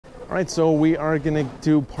All right, so we are gonna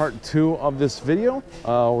do part 2 of this video.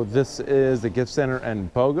 This is the gift center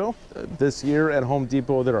and BOGO. This year at Home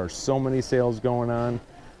Depot, there are so many sales going on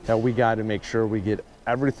that we got to make sure we get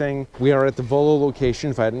everything. We are at the Volo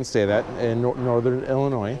location, if I didn't say that, in Northern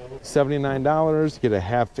Illinois. $79, get a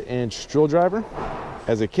 1/2-inch drill driver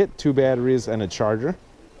as a kit, 2 batteries and a charger.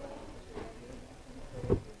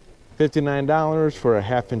 $59 for a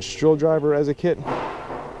 1/2-inch drill driver as a kit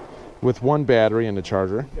with 1 battery and a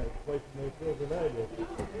charger.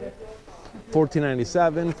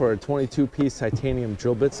 $14.97 for a 22-piece titanium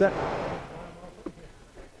drill bit set.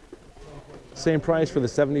 Same price for the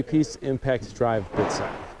 70-piece impact drive bit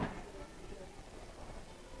set.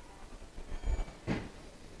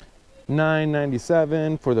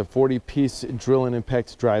 $9.97 for the 40-piece drill and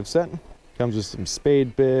impact drive set. Comes with some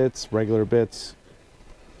spade bits, regular bits.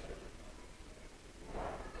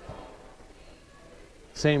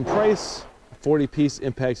 Same price, 40-piece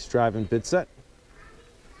impact drive and bit set.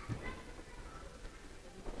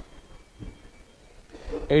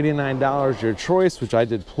 $89 your choice, which I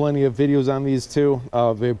did plenty of videos on these two.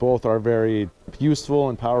 They both are very useful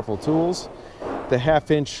and powerful tools. The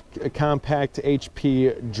 1/2-inch compact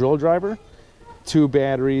HP drill driver, 2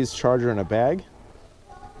 batteries, charger, and a bag.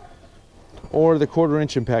 Or the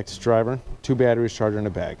 1/4-inch impact driver, 2 batteries, charger, and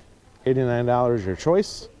a bag. $89 your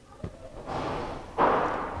choice.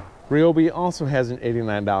 Ryobi also has an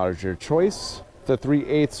 $89 your choice. The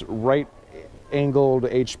 3/8 right angled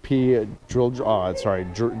HP drill,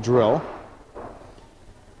 drill.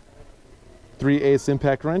 3/8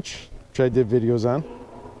 impact wrench, which I did videos on.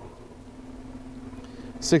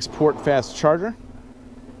 6-port fast charger.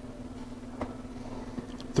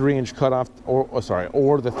 3-inch cutoff,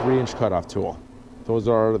 or the 3-inch cutoff tool. Those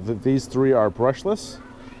are these 3 are brushless,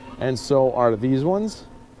 and so are these ones,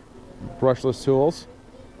 brushless tools.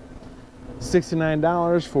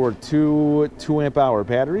 $69 for 2 2-amp-hour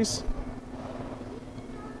batteries.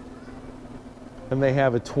 And they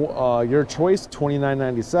have a your choice,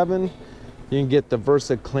 $29.97. You can get the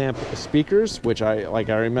Versa clamp speakers, which I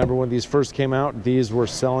remember when these first came out, these were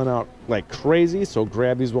selling out like crazy. So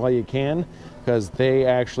grab these while you can, because they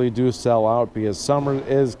actually do sell out, because summer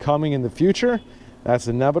is coming in the future. That's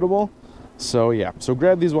inevitable. So yeah, so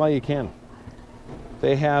grab these while you can.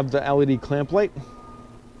 They have the LED clamp light,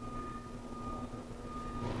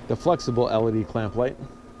 the flexible LED clamp light,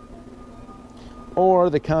 or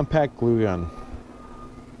the compact glue gun.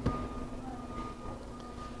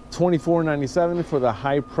 $24.97 for the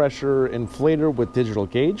high pressure inflator with digital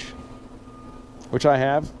gauge, which I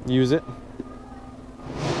have, use it.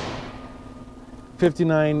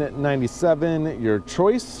 $59.97 your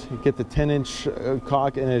choice. You get the 10-inch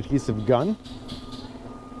caulk and adhesive gun.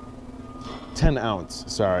 10 ounce,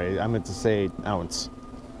 sorry, I meant to say ounce.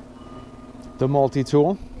 The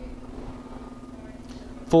multi-tool.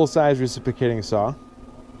 Full-size reciprocating saw.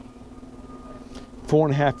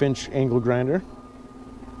 4.5-inch angle grinder.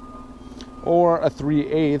 Or a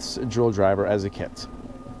 3/8 drill driver as a kit.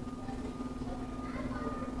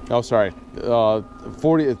 Oh, sorry,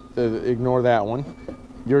 40. Ignore that one.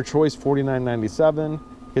 Your choice, $49.97.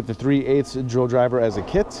 Get the 3/8 drill driver as a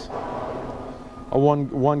kit. A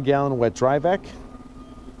 1 gallon wet dry vac,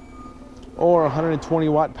 or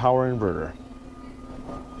 120-watt power inverter.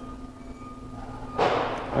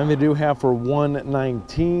 And they do have for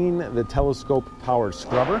 $119 the telescope powered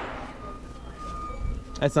scrubber.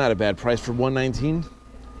 That's not a bad price for $119.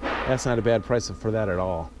 That's not a bad price for that at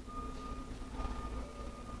all.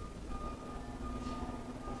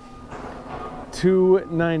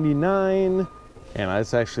 $299, and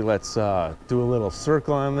let's do a little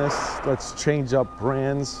circle on this. Let's change up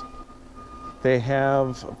brands. They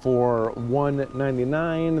have for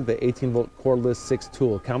 $199 the 18-volt cordless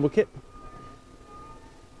 6-tool combo kit.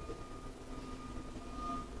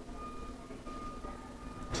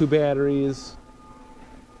 Two batteries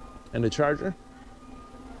and a charger.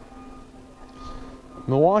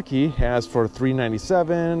 Milwaukee has for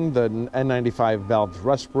 $397 the N95 valve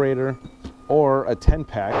respirator, or a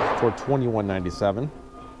 10-pack for $21.97.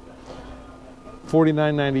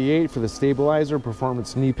 $49.98 for the stabilizer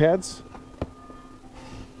performance knee pads.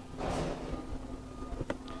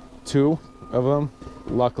 2 of them,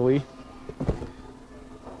 luckily.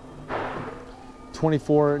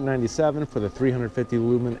 $24.97 for the 350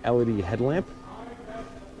 lumen LED headlamp.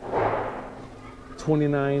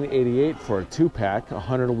 $29.88 for a 2-pack,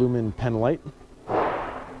 100 lumen pen light.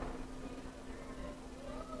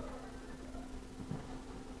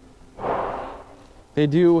 They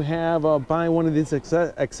do have buy one of these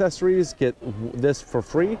accessories, get this for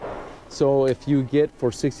free. So if you get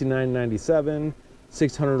for $69.97,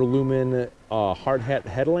 600 lumen hard hat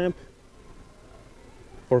headlamp.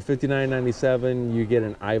 For $59.97, you get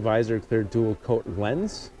an eye visor clear dual coat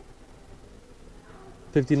lens.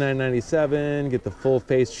 $59.97, get the full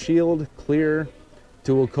face shield, clear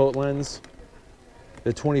dual coat lens.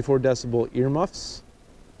 The 24 decibel earmuffs,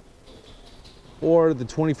 or the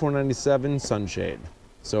 $24.97 sunshade.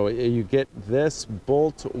 So you get this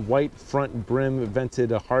Bolt white front brim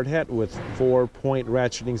vented hard hat with 4-point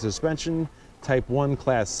ratcheting suspension, type 1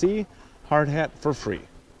 class C, hard hat for free.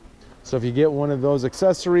 So if you get one of those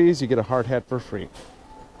accessories, you get a hard hat for free.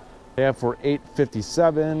 They have for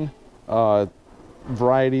 $8.57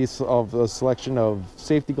 varieties of a selection of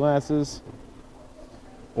safety glasses.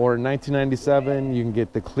 Or $19.97, you can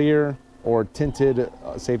get the clear or tinted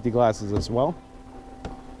safety glasses as well.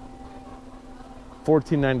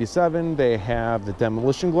 $14.97, they have the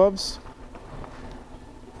demolition gloves.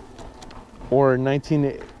 Or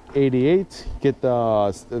 $19.88, get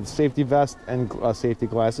the safety vest and safety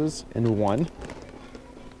glasses in one.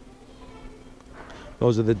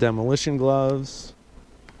 Those are the demolition gloves.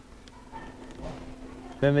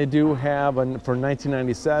 Then they do have, for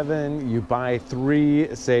 $19.97, you buy 3,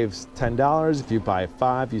 it saves $10. If you buy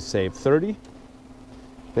 5, you save $30.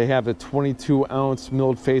 They have a 22-ounce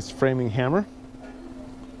milled face framing hammer.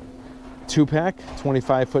 2-pack,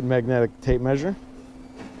 25-foot magnetic tape measure.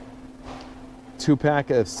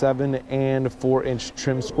 2-pack of 7 and 4-inch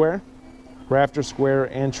trim square, rafter square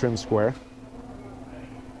and trim square.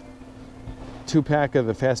 2-pack of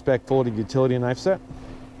the fastback folding utility knife set.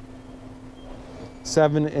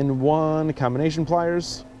 7-in-1 combination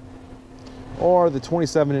pliers, or the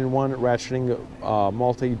 27-in-1 ratcheting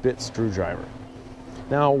multi-bit screwdriver.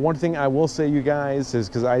 Now, one thing I will say, you guys, is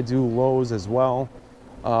because I do Lowe's as well.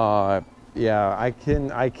 Yeah, I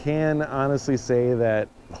can honestly say that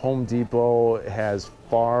Home Depot has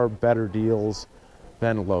far better deals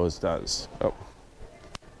than Lowe's does. Oh,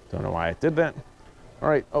 don't know why I did that. All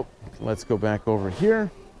right, let's go back over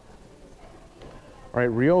here. All right,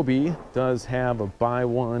 Ryobi does have a buy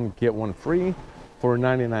one, get one free for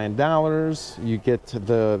 $99. You get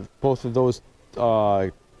both of those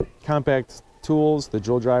compact tools, the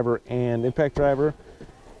drill driver and impact driver,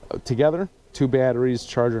 together, 2 batteries,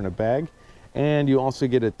 charger, and a bag. And you also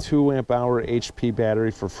get a 2 amp hour HP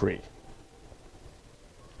battery for free.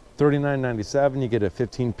 $39.97, you get a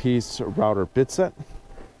 15-piece router bit set.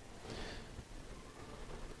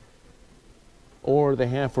 Or they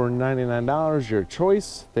have for $99, your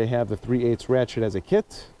choice. They have the 3/8 ratchet as a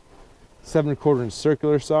kit, 7¼ inch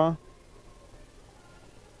circular saw,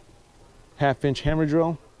 1/2 inch hammer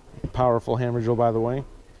drill, powerful hammer drill by the way,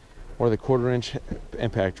 or the 1/4 inch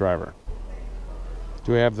impact driver.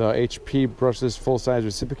 Do we have the HP brushless full-size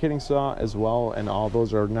reciprocating saw as well, and all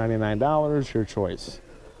those are $99, your choice.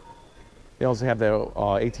 They also have the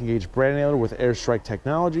 18 gauge brad nailer with airstrike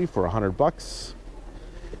technology for $100.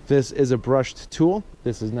 This is a brushed tool.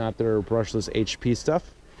 This is not their brushless HP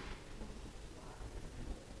stuff.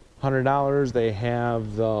 $100, they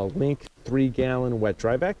have the Link 3-gallon wet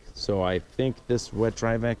dry vac. So I think this wet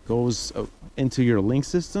dry vac goes into your Link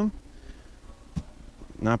system.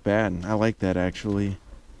 Not bad. I like that actually.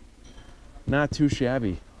 Not too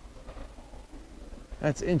shabby.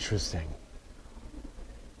 That's interesting.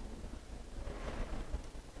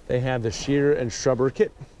 They have the shear and shrubber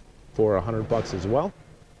kit for $100 as well.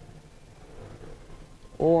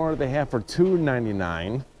 Or they have for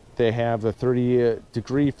 $2.99, they have the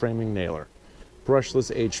 30-degree framing nailer.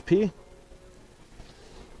 Brushless HP.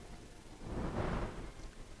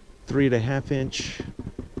 3.5 inch.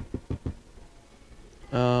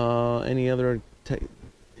 Any other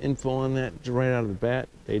info on that right out of the bat?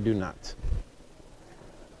 They do not.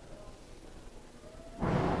 All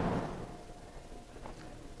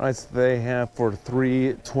right, so they have for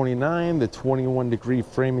 $3.29 the 21-degree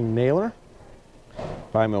framing nailer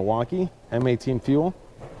by Milwaukee, M18 fuel.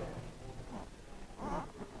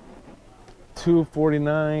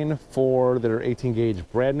 $2.49 for their 18 gauge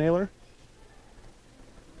brad nailer.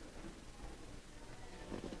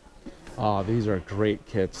 Oh, these are great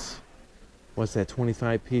kits. What's that,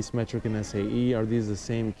 25-piece metric and SAE? Are these the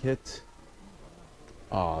same kit?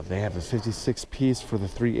 Oh, they have a 56-piece for the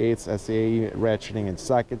 3/8 SAE ratcheting and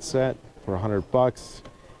socket set for $100.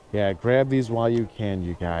 Yeah, grab these while you can,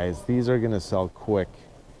 you guys. These are gonna sell quick,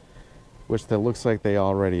 which that looks like they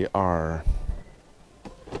already are.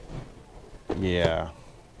 Yeah.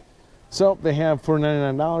 So they have for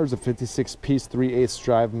 $99 a 56-piece 3/8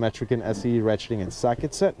 drive metric and SAE ratcheting and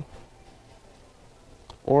socket set.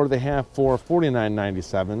 Or they have for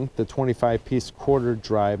 $49.97 the 25-piece quarter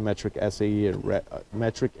drive metric and SAE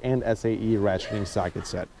ratcheting socket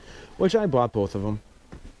set, which I bought both of them.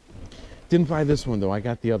 Didn't buy this one though, I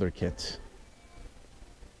got the other kit.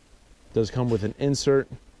 Does come with an insert.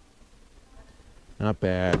 Not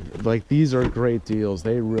bad. Like, these are great deals,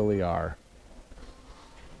 they really are.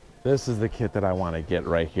 This is the kit that I want to get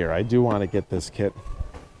right here. I do want to get this kit.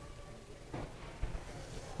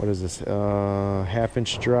 What is this?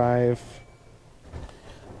 Half-inch drive.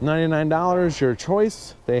 $99, your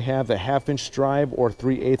choice. They have the half-inch drive or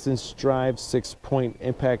 3/8" drive, 6-point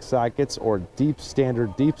impact sockets or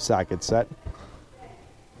standard deep socket set.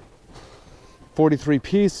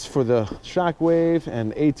 43-piece for the shockwave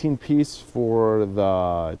and 18-piece for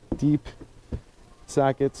the deep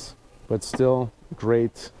sockets, but still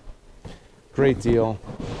great deal.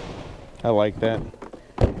 I like that.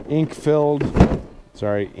 Ink-filled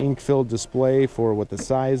display for what the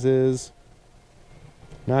size is.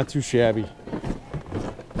 Not too shabby.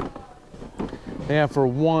 They have for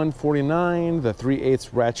 $149 the 3/8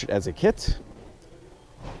 ratchet as a kit.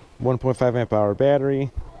 1.5 amp hour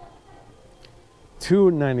battery.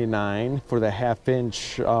 $299 for the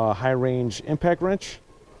half-inch high-range impact wrench.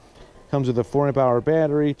 Comes with a 4 amp hour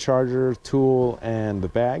battery, charger, tool, and the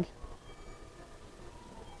bag.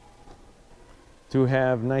 Do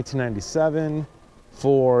have $19.97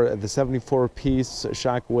 for the 74-piece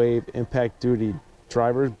shockwave impact duty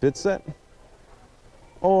driver bit set,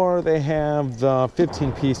 or they have the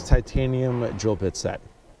 15-piece titanium drill bit set.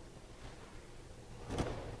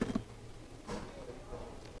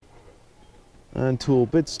 And tool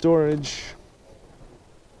bit storage.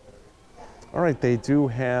 All right, they do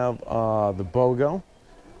have the BOGO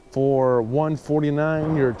for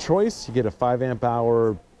 $149, your choice. You get a 5 amp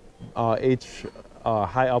hour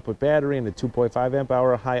high output battery and a 2.5 amp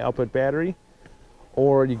hour high output battery.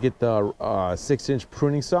 Or you get the 6-inch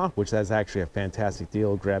pruning saw, which is actually a fantastic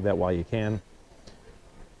deal. Grab that while you can.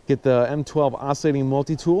 Get the M12 oscillating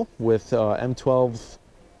multi-tool with M12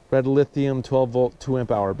 red lithium 12-volt 2 amp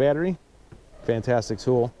hour battery. Fantastic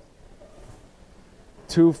tool.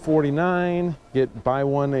 $249. Buy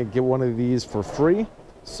one and get one of these for free.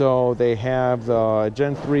 So they have the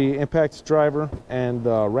Gen 3 impact driver and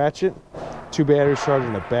the ratchet, 2 batteries charged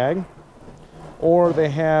in a bag. Or they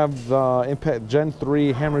have the Gen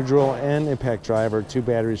 3 hammer drill and impact driver, 2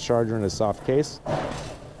 batteries charger in a soft case.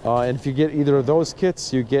 And if you get either of those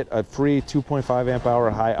kits, you get a free 2.5 amp hour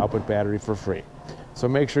high output battery for free. So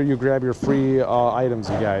make sure you grab your free items,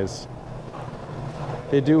 you guys.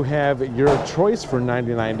 They do have your choice for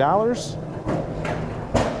 $99.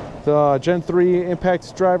 The Gen 3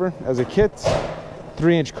 impact driver as a kit,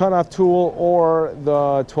 3-inch cutoff tool, or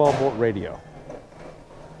the 12-volt radio.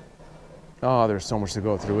 Oh, there's so much to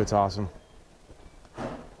go through. It's awesome. All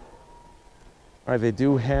right, they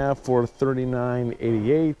do have for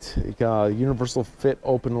 $39.88 universal fit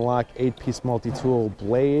open lock 8-piece multi-tool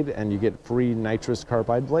blade, and you get free nitrous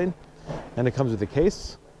carbide blade, and it comes with a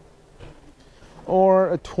case. Or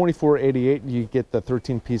a $24.88, you get the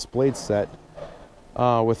 13-piece blade set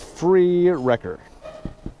with free wrecker.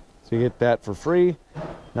 So you get that for free.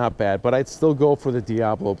 Not bad, but I'd still go for the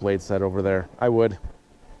Diablo blade set over there. I would.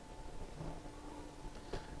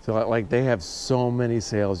 So like, they have so many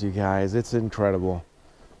sales, you guys. It's incredible.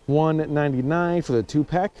 $199 for the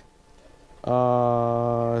 2-pack.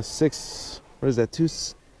 A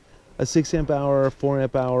 6 amp hour, 4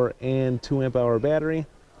 amp hour, and 2 amp hour battery.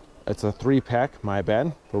 It's a 3-pack, my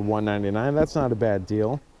bad, for $199. That's not a bad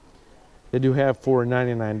deal. They do have for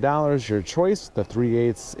 $99 your choice, the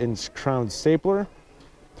 3/8" crown stapler,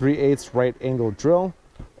 3/8 right angle drill,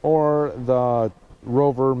 or the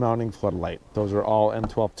Rover mounting floodlight. Those are all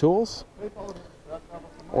M12 tools.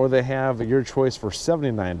 Or they have your choice for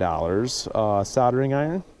 $79, soldering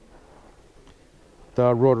iron,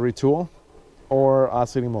 the rotary tool, or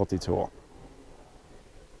oscillating multi-tool.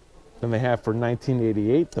 Then they have for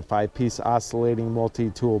 $19.88 the 5-piece oscillating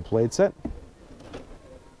multi-tool blade set.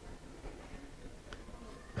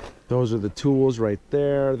 Those are the tools right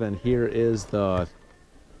there. Then here is the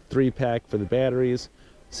 3-pack for the batteries.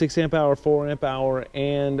 6 amp hour, 4 amp hour,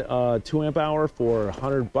 and 2 amp hour for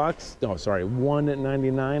 $100. No, sorry,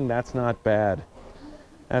 $199. That's not bad.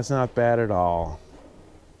 That's not bad at all.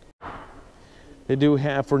 They do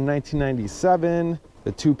have for $19.97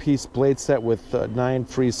 the 2-piece blade set with 9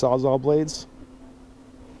 free Sawzall blades.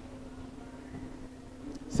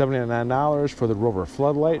 $79 for the Rover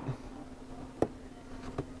floodlight.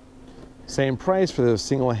 Same price for the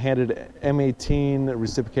single-handed M18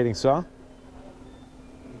 reciprocating saw.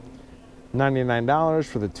 $99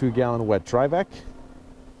 for the 2-gallon wet dry vac.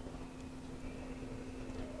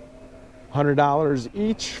 $100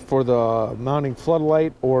 each for the mounting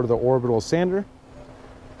floodlight or the orbital sander.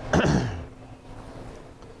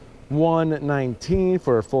 $119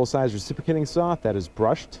 for a full-size reciprocating saw that is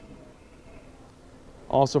brushed.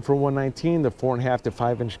 Also for $119, the 4.5 to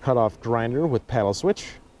 5-inch cutoff grinder with paddle switch.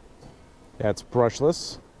 That's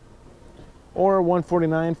brushless. Or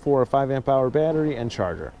 $149 for a 5-amp-hour battery and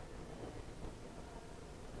charger.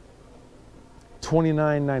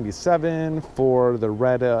 $29.97 for the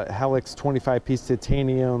red Helix 25-piece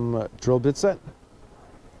titanium drill bit set.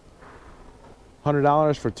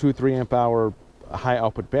 $100 for two 3-amp-hour high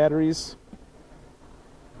output batteries.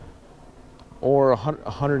 Or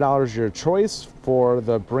 $100 your choice for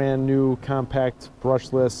the brand new compact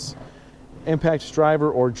brushless impact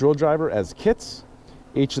driver or drill driver as kits.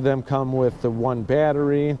 Each of them come with the one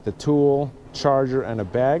battery, the tool, charger, and a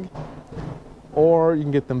bag. Or you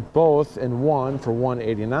can get them both in one for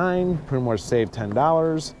 $189, pretty much save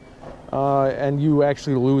 $10, and you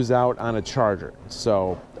actually lose out on a charger.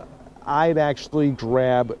 So I'd actually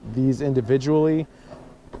grab these individually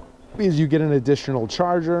because you get an additional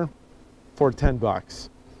charger for 10 bucks.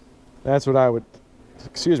 That's what I would,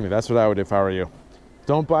 that's what I would if I were you.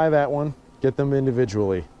 Don't buy that one, get them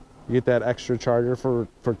individually. You get that extra charger for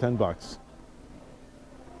 10 bucks.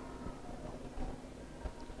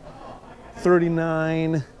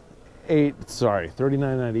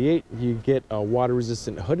 $39.98, you get a water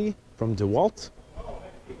resistant hoodie from Dewalt.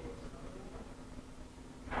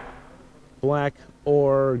 Black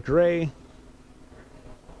or gray.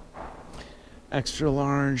 Extra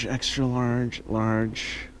large,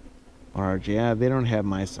 large. Yeah, they don't have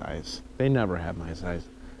my size. They never have my size.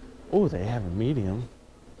 Oh, they have a medium.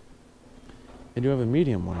 They do have a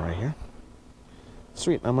medium one right here.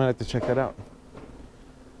 Sweet, I might have to check that out.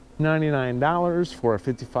 $99 for a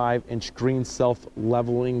 55-inch green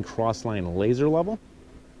self-leveling crossline laser level.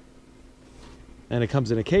 And it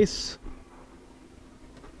comes in a case.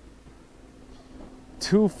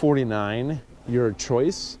 $249, your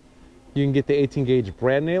choice. You can get the 18-gauge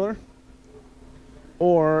brad nailer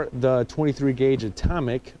or the 23-gauge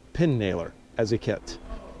atomic pin nailer as a kit.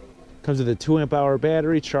 Comes with a 2-amp-hour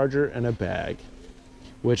battery, charger, and a bag,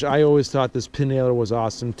 which I always thought this pin nailer was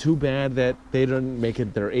awesome. Too bad that they didn't make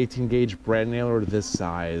it their 18-gauge brad nailer this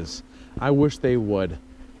size. I wish they would.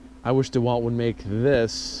 I wish DeWalt would make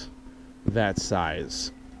this that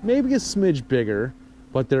size. Maybe a smidge bigger,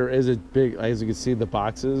 but there is a big, as you can see, the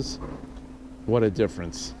boxes. What a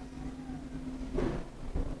difference.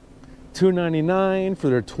 $299 for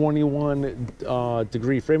their 21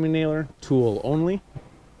 degree framing nailer, tool only.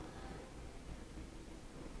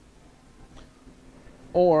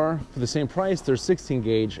 Or for the same price, their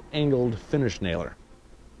 16-gauge angled finish nailer.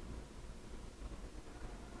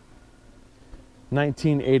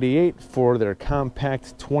 $19.88 for their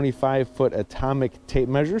compact 25-foot atomic tape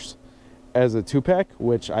measures as a 2-pack,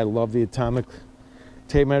 which I love the atomic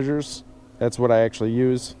tape measures. That's what I actually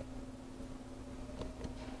use.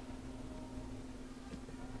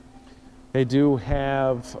 They do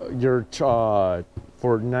have your, for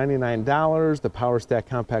 $99, the Power Stack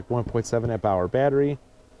Compact 1.7 amp hour battery,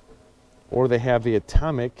 or they have the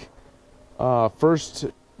Atomic first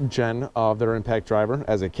gen of their impact driver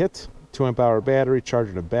as a kit, 2 amp hour battery,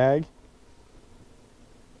 charger, and a bag.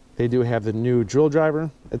 They do have the new drill driver,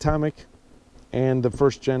 Atomic, and the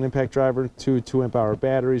first gen impact driver, 2 amp hour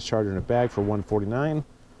batteries, charger, and a bag for $149,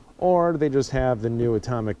 or they just have the new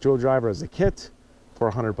Atomic drill driver as a kit for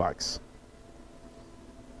 100 bucks.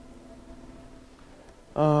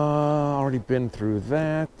 Already been through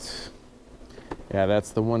that. Yeah,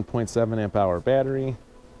 that's the 1.7 amp hour battery.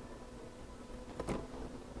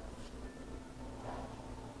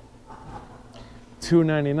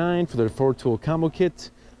 $299 for their 4-tool combo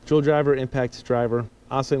kit. Drill driver, impact driver,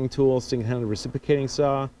 oscillating tool, single-handed reciprocating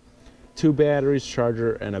saw, 2 batteries,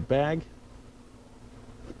 charger, and a bag.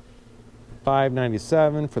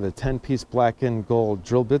 $597 for the 10-piece black and gold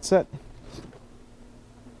drill bit set.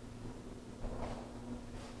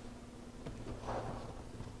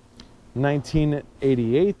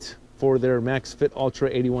 $19.88 for their Max Fit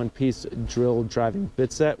Ultra 81-piece drill driving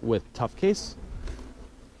bit set with tough case.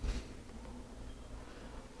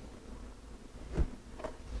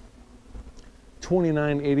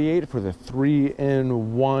 $29.88 for the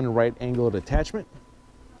 3-in-1 right angled attachment.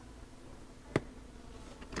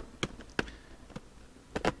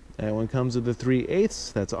 That one comes with the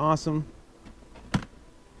 3/8. That's awesome.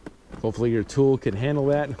 Hopefully your tool can handle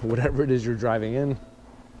that, whatever it is you're driving in.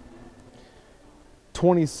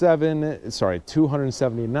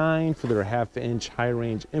 $279 for their 1/2-inch high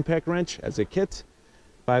range impact wrench as a kit,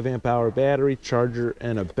 5 amp hour battery, charger,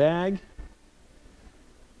 and a bag.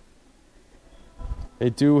 They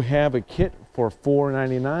do have a kit for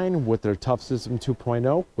 $499 with their Tough System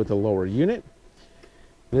 2.0 with a lower unit.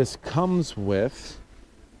 This comes with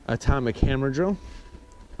atomic hammer drill,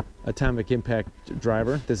 atomic impact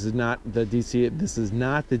driver. This is not the DCF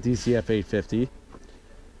 850.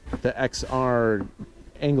 The XR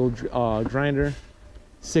angle grinder,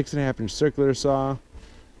 6.5-inch circular saw,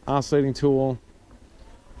 oscillating tool,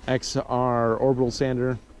 XR orbital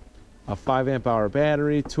sander, a 5 amp hour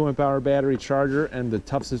battery, 2 amp hour battery charger, and the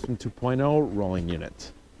Tough System 2.0 rolling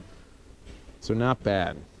unit. So not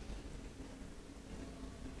bad.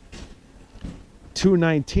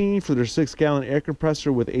 $219 for their 6-gallon air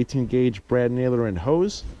compressor with 18-gauge brad nailer and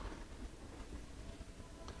hose.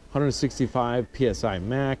 165 PSI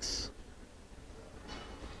max.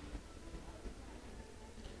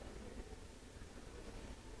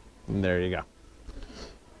 And there you go.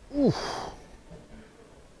 Oof.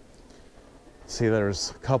 See,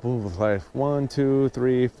 there's a couple with like 1, 2,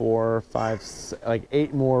 3, 4, 5, 6, like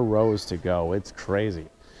 8 more rows to go. It's crazy.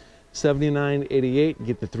 $79.88.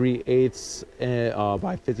 Get the 3/8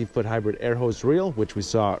 by 50-foot hybrid air hose reel, which we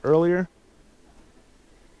saw earlier.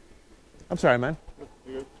 I'm sorry, man.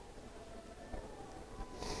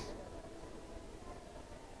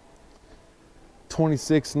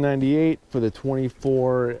 $26.98 for the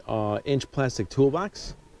 24-inch plastic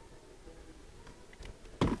toolbox.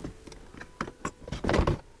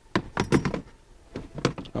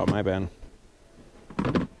 Oh, my bad.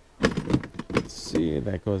 Let's see,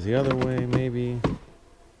 that goes the other way, maybe.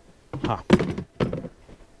 Ha.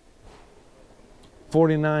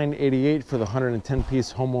 $49.88 for the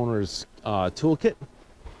 110-piece homeowner's toolkit.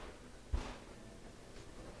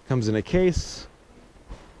 Comes in a case.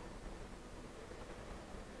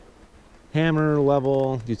 Hammer,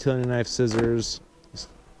 level, utility knife, scissors.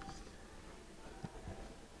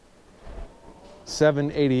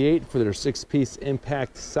 $7.88 for their 6-piece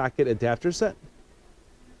impact socket adapter set.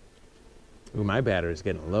 Ooh, my battery's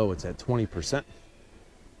getting low. It's at 20%.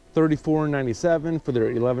 $34.97 for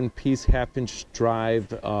their 11-piece half-inch drive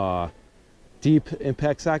deep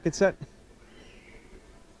impact socket set.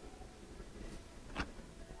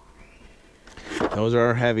 Those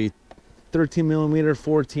are heavy. 13 millimeter,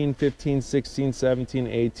 14, 15, 16, 17,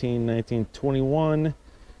 18, 19, 21,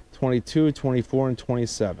 22, 24, and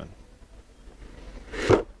 27.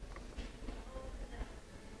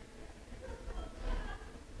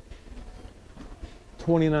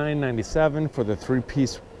 $29.97 for the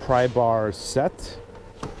 3-piece pry bar set.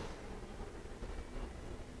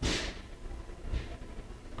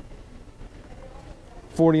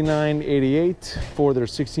 $49.88 for their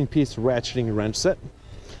 16-piece ratcheting wrench set.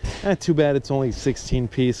 Too bad it's only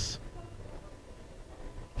 16-piece.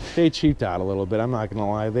 They cheaped out a little bit, I'm not gonna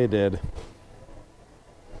lie, they did.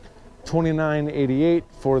 $29.88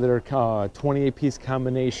 for their 28-piece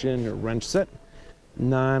combination wrench set,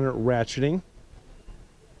 non-ratcheting.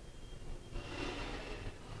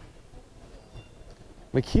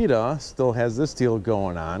 Makita still has this deal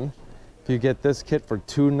going on. If you get this kit for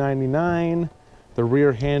 $299, the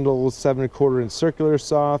rear handle 7.25-inch circular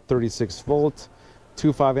saw, 36 volt,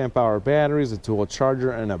 2 5 amp hour batteries, a dual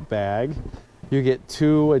charger, and a bag. You get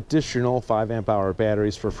 2 additional 5 amp hour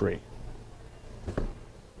batteries for free.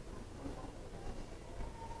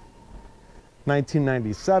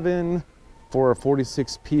 $19.97 for a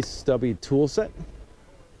 46-piece stubby tool set.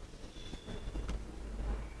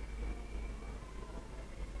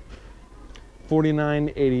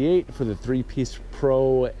 $49.88 for the 3-piece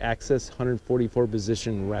Pro Access 144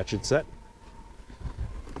 position ratchet set.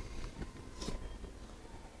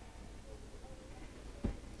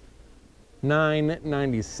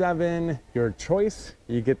 $9.97, your choice.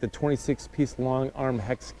 You get the 26-piece long arm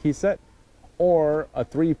hex key set or a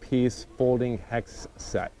 3-piece folding hex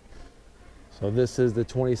set. So this is the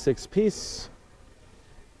 26-piece.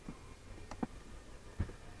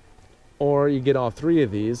 Or you get all 3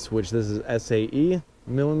 of these, which this is SAE,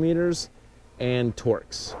 millimeters, and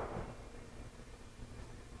Torx.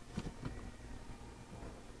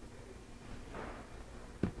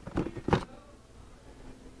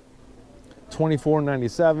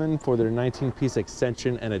 $24.97 for their 19-piece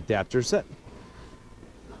extension and adapter set.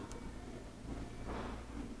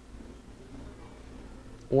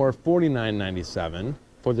 Or $49.97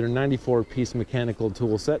 for their 94-piece mechanical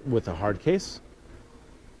tool set with a hard case.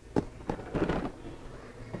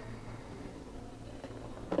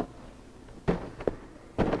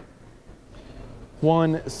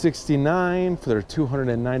 $169 for their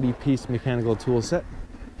 290-piece mechanical tool set.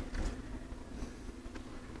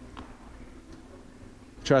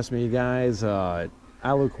 Trust me, guys, I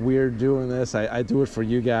look weird doing this. I do it for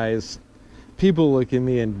you guys. People look at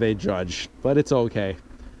me and they judge, but it's okay.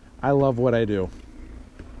 I love what I do.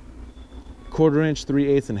 1/4-inch,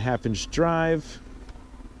 3/8, and 1/2-inch drive.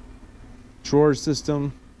 drawer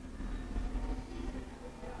system.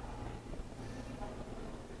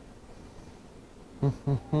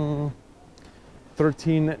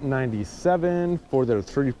 $13.97 for their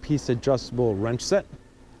 3-piece adjustable wrench set,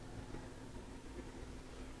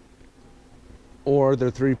 or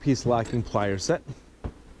their 3-piece locking plier set.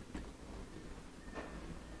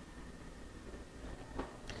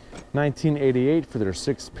 $19.88 for their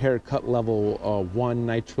 6-pair cut level 1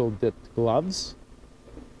 nitrile dipped gloves.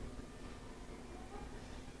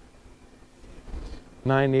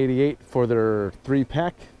 $9.88 for their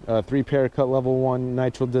 3-pack, 3-pair cut level 1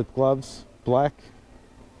 nitrile dipped gloves, black.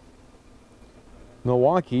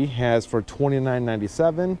 Milwaukee has for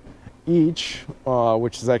 $29.97 each,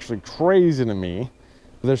 which is actually crazy to me,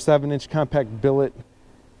 their 7-inch compact billet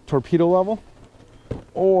torpedo level,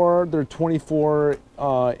 or their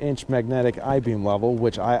 24-inch magnetic I-beam level,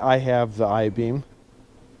 which I have the I-beam.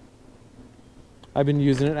 I've been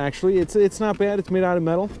using it actually. It's not bad. It's made out of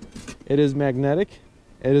metal. It is magnetic.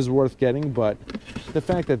 It is worth getting, but the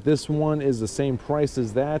fact that this one is the same price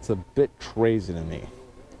as that's a bit crazy to me.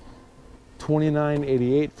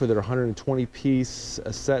 $29.88 for their 120-piece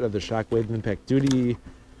set of the Shockwave Impact Duty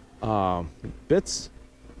bits.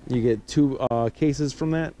 You get 2 cases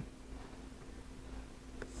from that.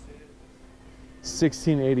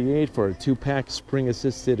 $16.88 for a 2-pack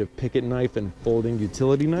spring-assisted picket knife and folding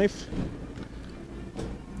utility knife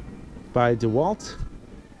by Dewalt.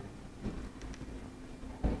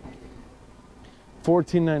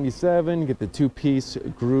 $14.97, get the 2-piece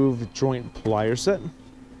groove joint plier set.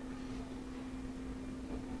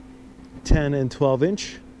 10 and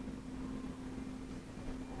 12-inch.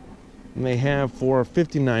 And they have for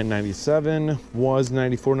 $59.97, was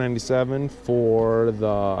 $94.97 for the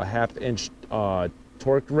 1/2-inch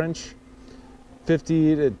torque wrench,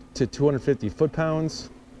 50 to 250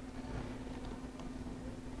 foot-pounds.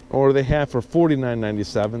 Or they have for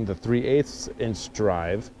 $49.97 the 3/8-inch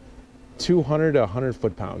drive, 200 to 100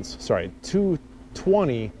 foot-pounds. Sorry,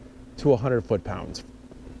 220 to 100 foot-pounds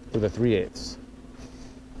for the 3/8.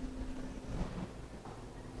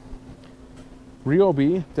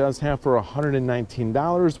 Ryobi does have for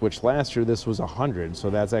 $119, which last year this was $100, so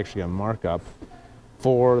that's actually a markup.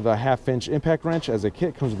 For the 1/2-inch impact wrench as a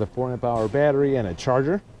kit, comes with a 4-amp-hour battery and a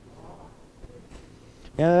charger.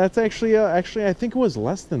 And that's actually I think it was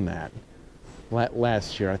less than that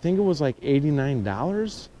last year. I think it was like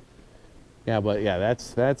 $89. Yeah, but yeah,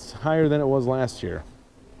 that's higher than it was last year.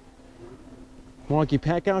 Milwaukee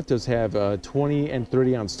Packout does have a 20 and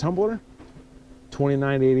 30 ounce tumbler,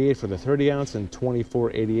 $29.88 for the 30 ounce and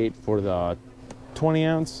 $24.88 for the 20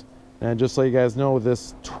 ounce. And just so you guys know,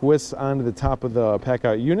 this twists onto the top of the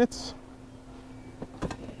Packout units.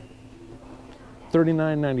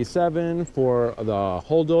 $39.97 for the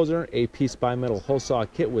hole dozer, 8-piece bimetal hole saw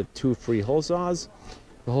kit with 2 free hole saws.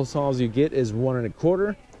 The hole saws you get is 1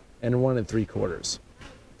 1/4 and 1 3/4.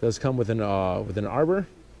 Does come with an arbor.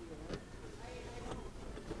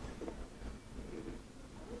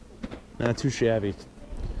 Not too shabby.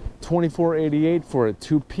 $24.88 for a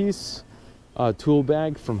 2-piece tool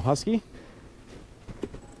bag from Husky.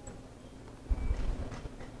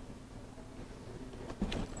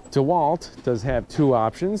 Dewalt does have 2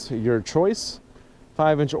 options, your choice: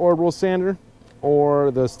 5-inch orbital sander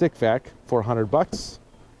or the stick vac for $100.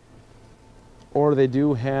 Or they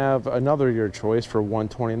do have another your choice for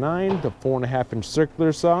 $129, the 4.5-inch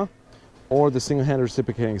circular saw or the single-handed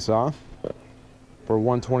reciprocating saw for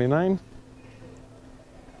 $129.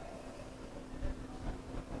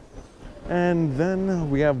 And then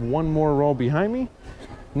we have one more row behind me,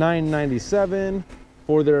 $9.97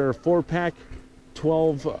 for their 4-pack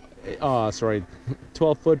 12 foot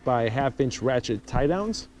by 1/2-inch ratchet tie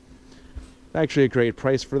downs. Actually a great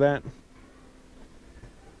price for that.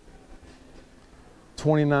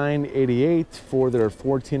 $29.88 for their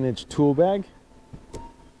 14-inch tool bag.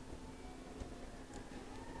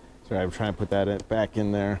 Sorry, I'm trying to put that back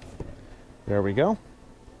in there. There we go.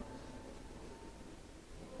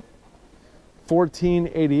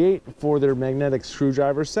 $14.88 for their magnetic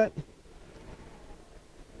screwdriver set,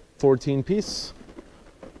 14-piece.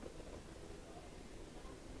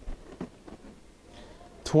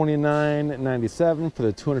 $29.97 for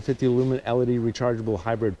the 250 lumen LED rechargeable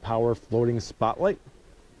hybrid power floating spotlight.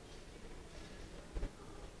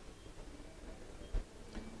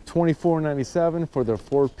 $24.97 for their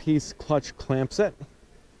 4-piece clutch clamp set.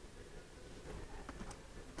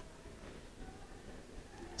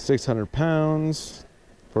 600 pounds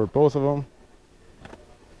for both of them.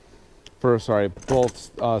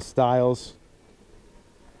 Both styles.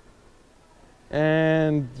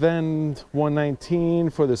 And then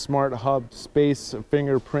 $119 for the Smart Hub Space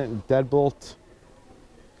Fingerprint Deadbolt.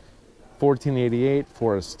 $14.88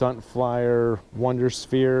 for a Stunt Flyer Wonder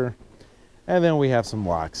Sphere. And then we have some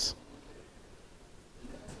locks.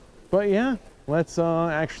 But yeah, let's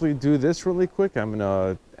actually do this really quick. I'm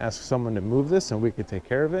gonna ask someone to move this and we can take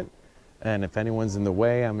care of it. And if anyone's in the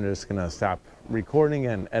way, I'm just gonna stop recording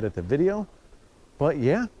and edit the video. But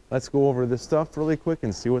yeah, let's go over this stuff really quick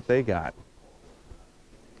and see what they got.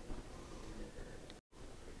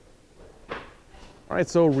 All right,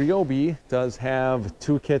 so Ryobi does have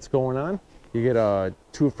 2 kits going on. You get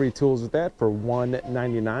 2 free tools with that for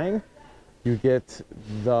 $199. You get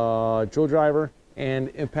the drill driver and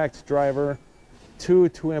impact driver, 2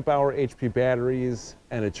 2-amp hour HP batteries,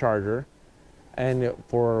 and a charger. And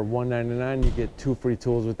for $199, you get 2 free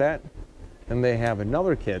tools with that. And they have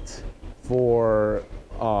another kit for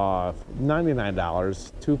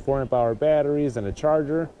 $99, 2 4-amp hour batteries and a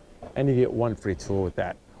charger, and you get 1 free tool with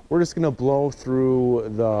that. We're just gonna blow through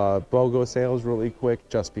the BOGO sales really quick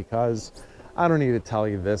just because I don't need to tell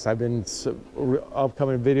you this. I've been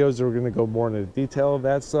upcoming videos are gonna go more into detail of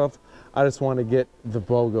that stuff. I just want to get the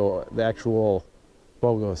BOGO, the actual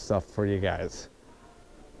BOGO stuff for you guys.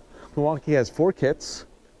 Milwaukee has 4 kits.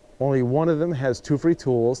 Only one of them has 2 free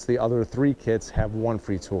tools. The other 3 kits have 1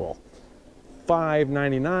 free tool.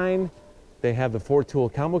 $5.99. They have the 4-tool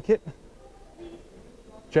combo kit,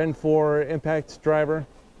 Gen 4 impact driver,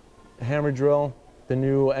 hammer drill, the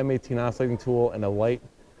new M18 oscillating tool, and a light,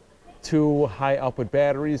 2 high output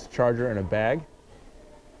batteries, charger, and a bag.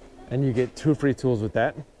 And you get 2 free tools with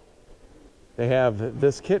that. They have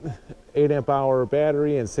this kit, 8-amp hour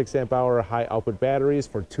battery and 6-amp hour high output batteries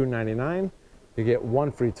for $2.99. You get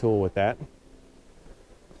 1 free tool with that.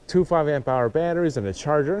 2 5-amp hour batteries and a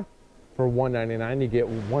charger for $1.99. You get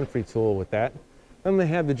 1 free tool with that. Then they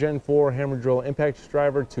have the Gen 4 hammer drill impact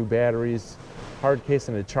driver, 2 batteries, hard case,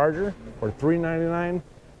 and a charger for $3.99,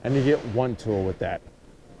 and you get 1 tool with that.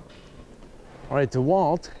 All right,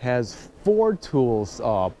 Dewalt has 4 tools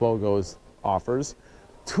BOGO's offers.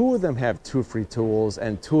 2 of them have 2 free tools,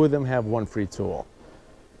 and 2 of them have 1 free tool.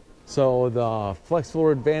 So the Flex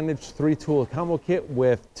Floor Advantage 3-tool combo kit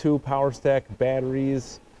with 2 power stack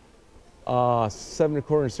batteries,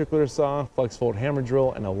 7¼ circular saw, flex fold hammer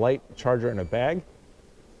drill, and a light, charger, and a bag.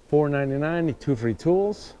 $4.99, 2 free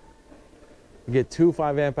tools. You get 2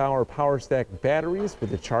 5-amp hour power stack batteries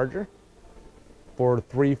with a charger for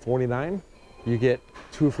 $3.49. You get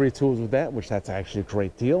 2 free tools with that, which that's actually a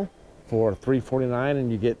great deal. For $3.49,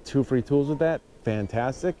 and you get 2 free tools with that.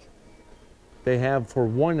 Fantastic. They have for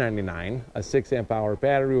 $1.99 a 6-amp hour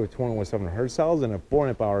battery with 21.7 cells and a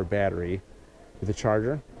 4-amp hour battery with a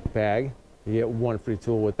charger, bag. You get 1 free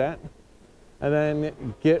tool with that. And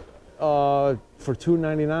then get for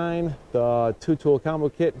 $2.99 the 2-tool combo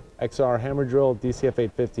kit, XR hammer drill, DCF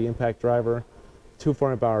 850 impact driver, 2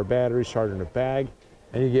 4-amp hour batteries, charger, and a bag,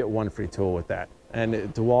 and you get 1 free tool with that. And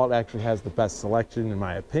Dewalt actually has the best selection in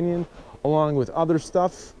my opinion, along with other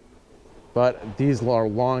stuff. But these are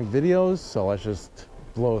long videos, so let's just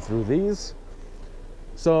blow through these.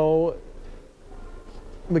 So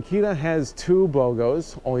Makita has 2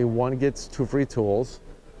 BOGOs, only one gets 2 free tools.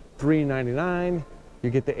 $3.99, you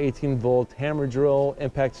get the 18-volt hammer drill,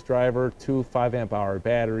 impact driver, 2 5-amp hour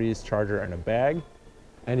batteries, charger, and a bag,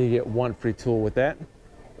 and you get 1 free tool with that.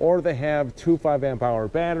 Or they have 2 5-amp hour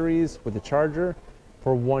batteries with a charger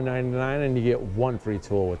for $1.99, and you get 1 free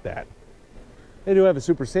tool with that. They do have a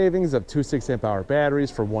super savings of 2 6-amp hour batteries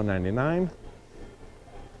for $1.99.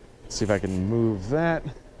 Let's see if I can move that.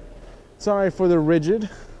 Sorry for the rigid.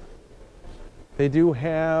 They do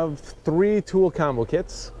have 3 tool combo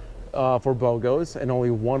kits for BOGOs, and only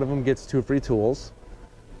one of them gets 2 free tools.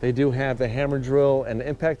 They do have the hammer drill and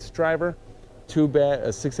impact driver, a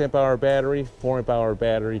 6-amp hour battery, 4-amp hour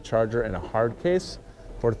battery, charger, and a hard case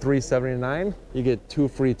for $3.79. You get 2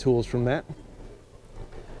 free tools from that.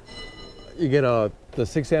 You get the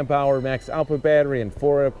 6-amp hour max output battery and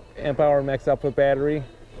 4-amp hour max output battery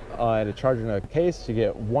and a charger and a case. You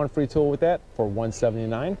get 1 free tool with that for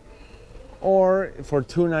 $1.79. Or for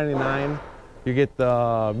 $2.99, you get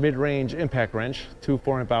the mid-range impact wrench, 2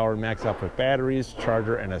 4-amp hour max output batteries,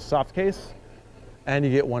 charger, and a soft case, and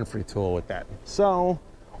you get 1 free tool with that. So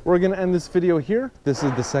we're gonna end this video here. This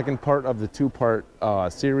is the second part of the 2-part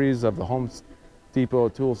series of the Home Depot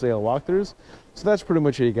tool sale walkthroughs. So that's pretty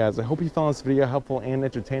much it, you guys. I hope you found this video helpful and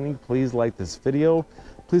entertaining. Please like this video.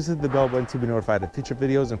 Please hit the bell button to be notified of future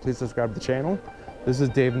videos, and please subscribe to the channel. This is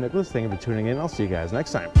Dave Nicholas. Thank you for tuning in. I'll see you guys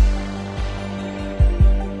next time.